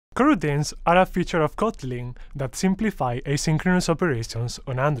Coroutines are a feature of Kotlin that simplify asynchronous operations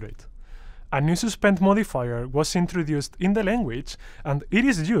on Android. A new suspend modifier was introduced in the language, and it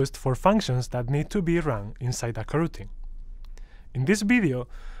is used for functions that need to be run inside a coroutine. In this video,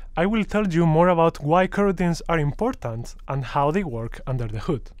 I will tell you more about why coroutines are important and how they work under the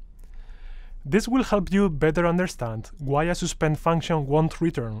hood. This will help you better understand why a suspend function won't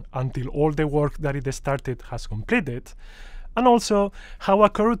return until all the work that it started has completed, and also how a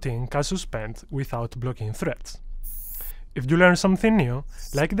coroutine can suspend without blocking threads. If you learn something new,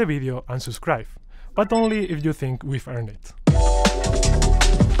 like the video and subscribe, but only if you think we've earned it.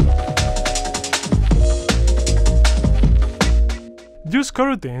 Use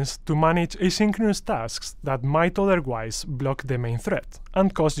coroutines to manage asynchronous tasks that might otherwise block the main thread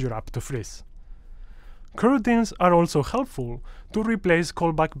and cause your app to freeze. Coroutines are also helpful to replace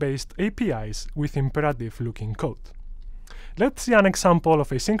callback-based APIs with imperative-looking code. Let's see an example of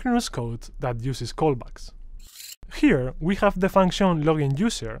asynchronous code that uses callbacks. Here, we have the function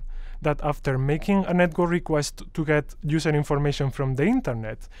loginUser that after making a network request to get user information from the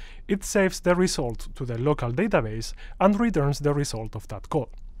internet, it saves the result to the local database and returns the result of that call.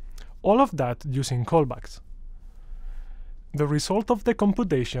 All of that using callbacks. The result of the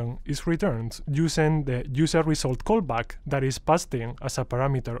computation is returned using the user result callback that is passed in as a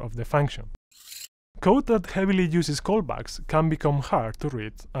parameter of the function. Code that heavily uses callbacks can become hard to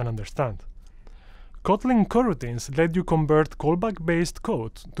read and understand. Kotlin coroutines let you convert callback-based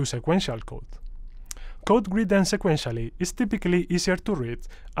code to sequential code. Code written sequentially is typically easier to read,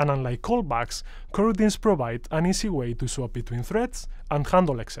 and unlike callbacks, coroutines provide an easy way to swap between threads and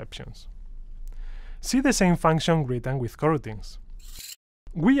handle exceptions. See the same function written with coroutines.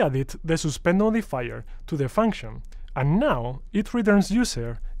 We added the suspend modifier to the function, and now it returns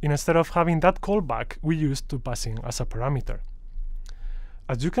user instead of having that callback we used to pass in as a parameter.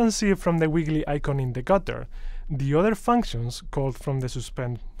 As you can see from the wiggly icon in the gutter, the other functions called from the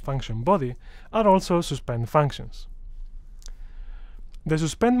suspend function body are also suspend functions. The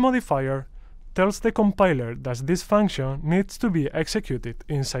suspend modifier tells the compiler that this function needs to be executed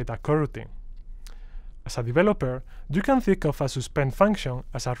inside a coroutine. As a developer, you can think of a suspend function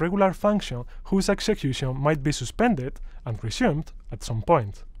as a regular function whose execution might be suspended and resumed at some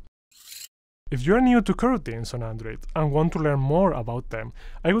point. If you are new to coroutines on Android and want to learn more about them,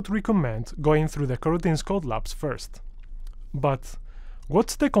 I would recommend going through the Coroutines code labs first. But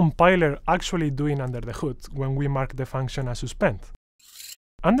what's the compiler actually doing under the hood when we mark the function as suspend?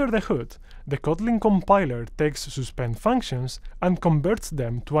 Under the hood, the Kotlin compiler takes suspend functions and converts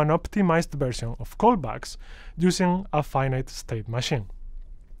them to an optimized version of callbacks using a finite state machine.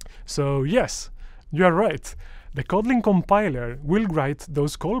 So yes, you are right, the Kotlin compiler will write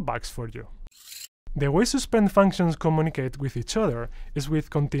those callbacks for you. The way suspend functions communicate with each other is with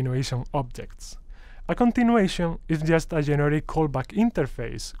continuation objects. A continuation is just a generic callback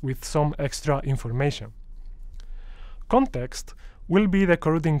interface with some extra information. Context will be the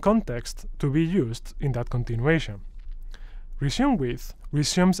coroutine context to be used in that continuation. Resume with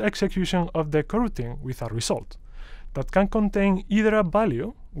resumes execution of the coroutine with a result that can contain either a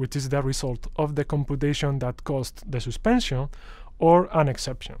value, which is the result of the computation that caused the suspension, or an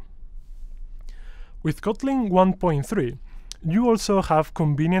exception. With Kotlin 1.3, you also have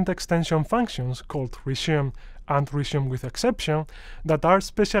convenient extension functions called resume and resume with exception that are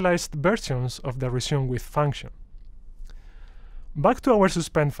specialized versions of the resume with function. Back to our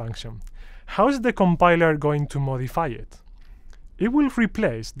suspend function. How is the compiler going to modify it? It will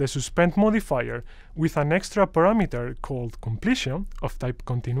replace the suspend modifier with an extra parameter called completion of type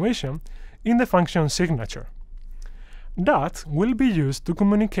continuation in the function signature. That will be used to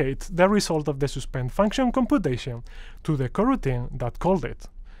communicate the result of the suspend function computation to the coroutine that called it,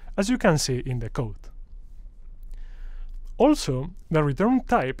 as you can see in the code. Also, the return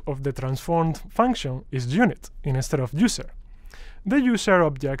type of the transformed function is unit instead of user. The user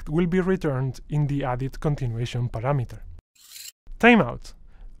object will be returned in the added continuation parameter. Timeout.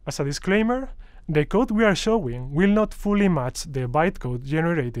 As a disclaimer, the code we are showing will not fully match the bytecode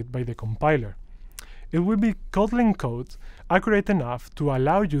generated by the compiler. It will be Kotlin code accurate enough to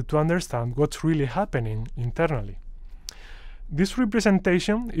allow you to understand what's really happening internally. This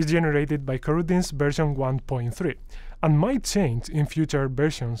representation is generated by Coroutines version 1.3 and might change in future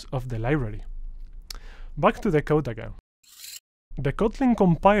versions of the library. Back to the code again. The Kotlin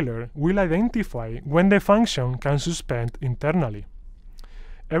compiler will identify when the function can suspend internally.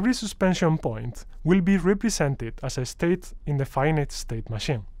 Every suspension point will be represented as a state in the finite state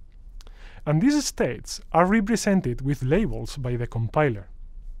machine. And these states are represented with labels by the compiler.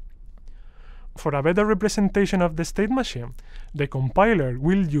 For a better representation of the state machine, the compiler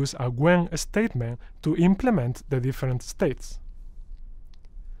will use a when statement to implement the different states.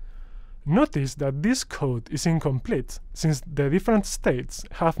 Notice that this code is incomplete since the different states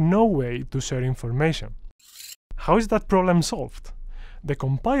have no way to share information. How is that problem solved? The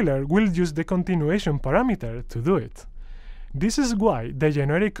compiler will use the continuation parameter to do it. This is why the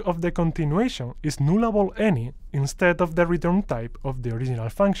generic of the continuation is nullable any instead of the return type of the original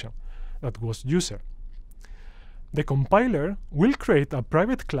function, that was user. The compiler will create a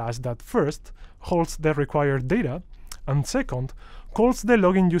private class that first holds the required data, and second, calls the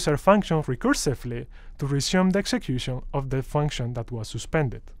login user function recursively to resume the execution of the function that was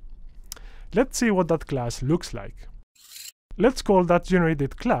suspended. Let's see what that class looks like. Let's call that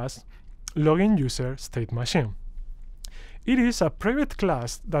generated class login user state machine. It is a private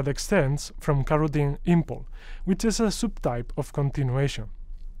class that extends from coroutine impl, which is a subtype of continuation.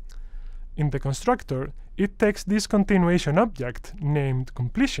 In the constructor, it takes this continuation object named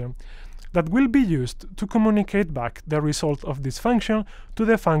completion that will be used to communicate back the result of this function to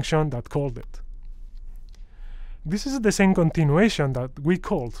the function that called it. This is the same continuation that we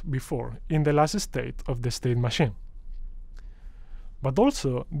called before in the last state of the state machine. But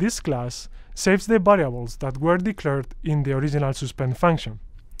also, this class saves the variables that were declared in the original suspend function.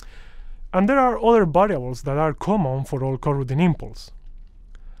 And there are other variables that are common for all coroutine impls.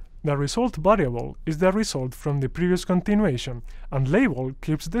 The result variable is the result from the previous continuation, and label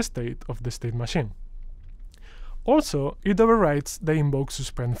keeps the state of the state machine. Also, it overrides the invoke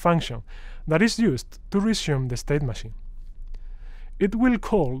suspend function that is used to resume the state machine. It will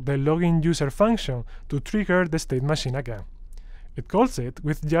call the login user function to trigger the state machine again. It calls it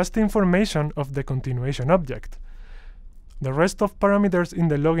with just information of the continuation object. The rest of parameters in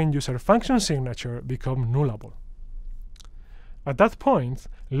the login user function signature become nullable. At that point,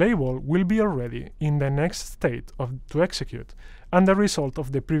 label will be already in the next state to execute, and the result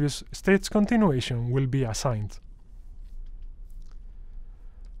of the previous state's continuation will be assigned.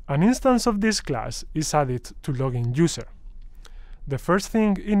 An instance of this class is added to login user. The first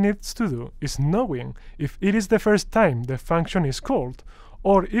thing it needs to do is knowing if it is the first time the function is called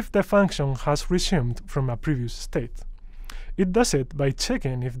or if the function has resumed from a previous state. It does it by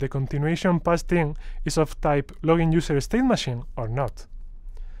checking if the continuation passed in is of type login user state machine or not.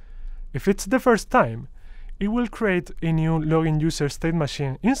 If it's the first time, it will create a new login user state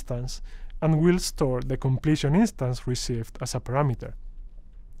machine instance and will store the completion instance received as a parameter.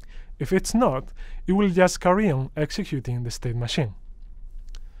 If it's not, it will just carry on executing the state machine.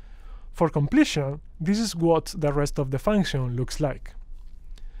 For completion, this is what the rest of the function looks like.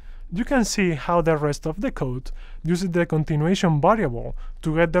 You can see how the rest of the code uses the continuation variable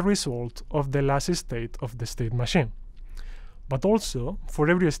to get the result of the last state of the state machine. But also, for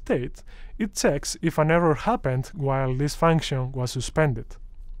every state, it checks if an error happened while this function was suspended.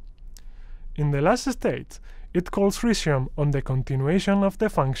 In the last state, it calls resume on the continuation of the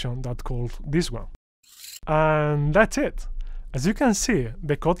function that called this one. And that's it! As you can see,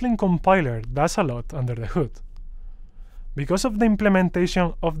 the Kotlin compiler does a lot under the hood. Because of the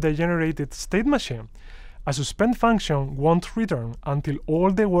implementation of the generated state machine, a suspend function won't return until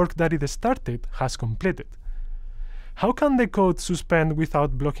all the work that it started has completed. How can the code suspend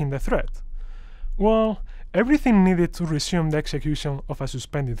without blocking the thread? Well, everything needed to resume the execution of a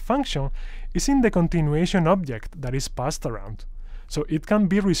suspended function is in the continuation object that is passed around, so it can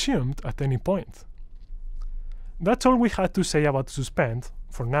be resumed at any point. That's all we had to say about Suspend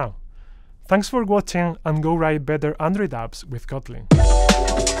for now. Thanks for watching, and go write better Android apps with Kotlin.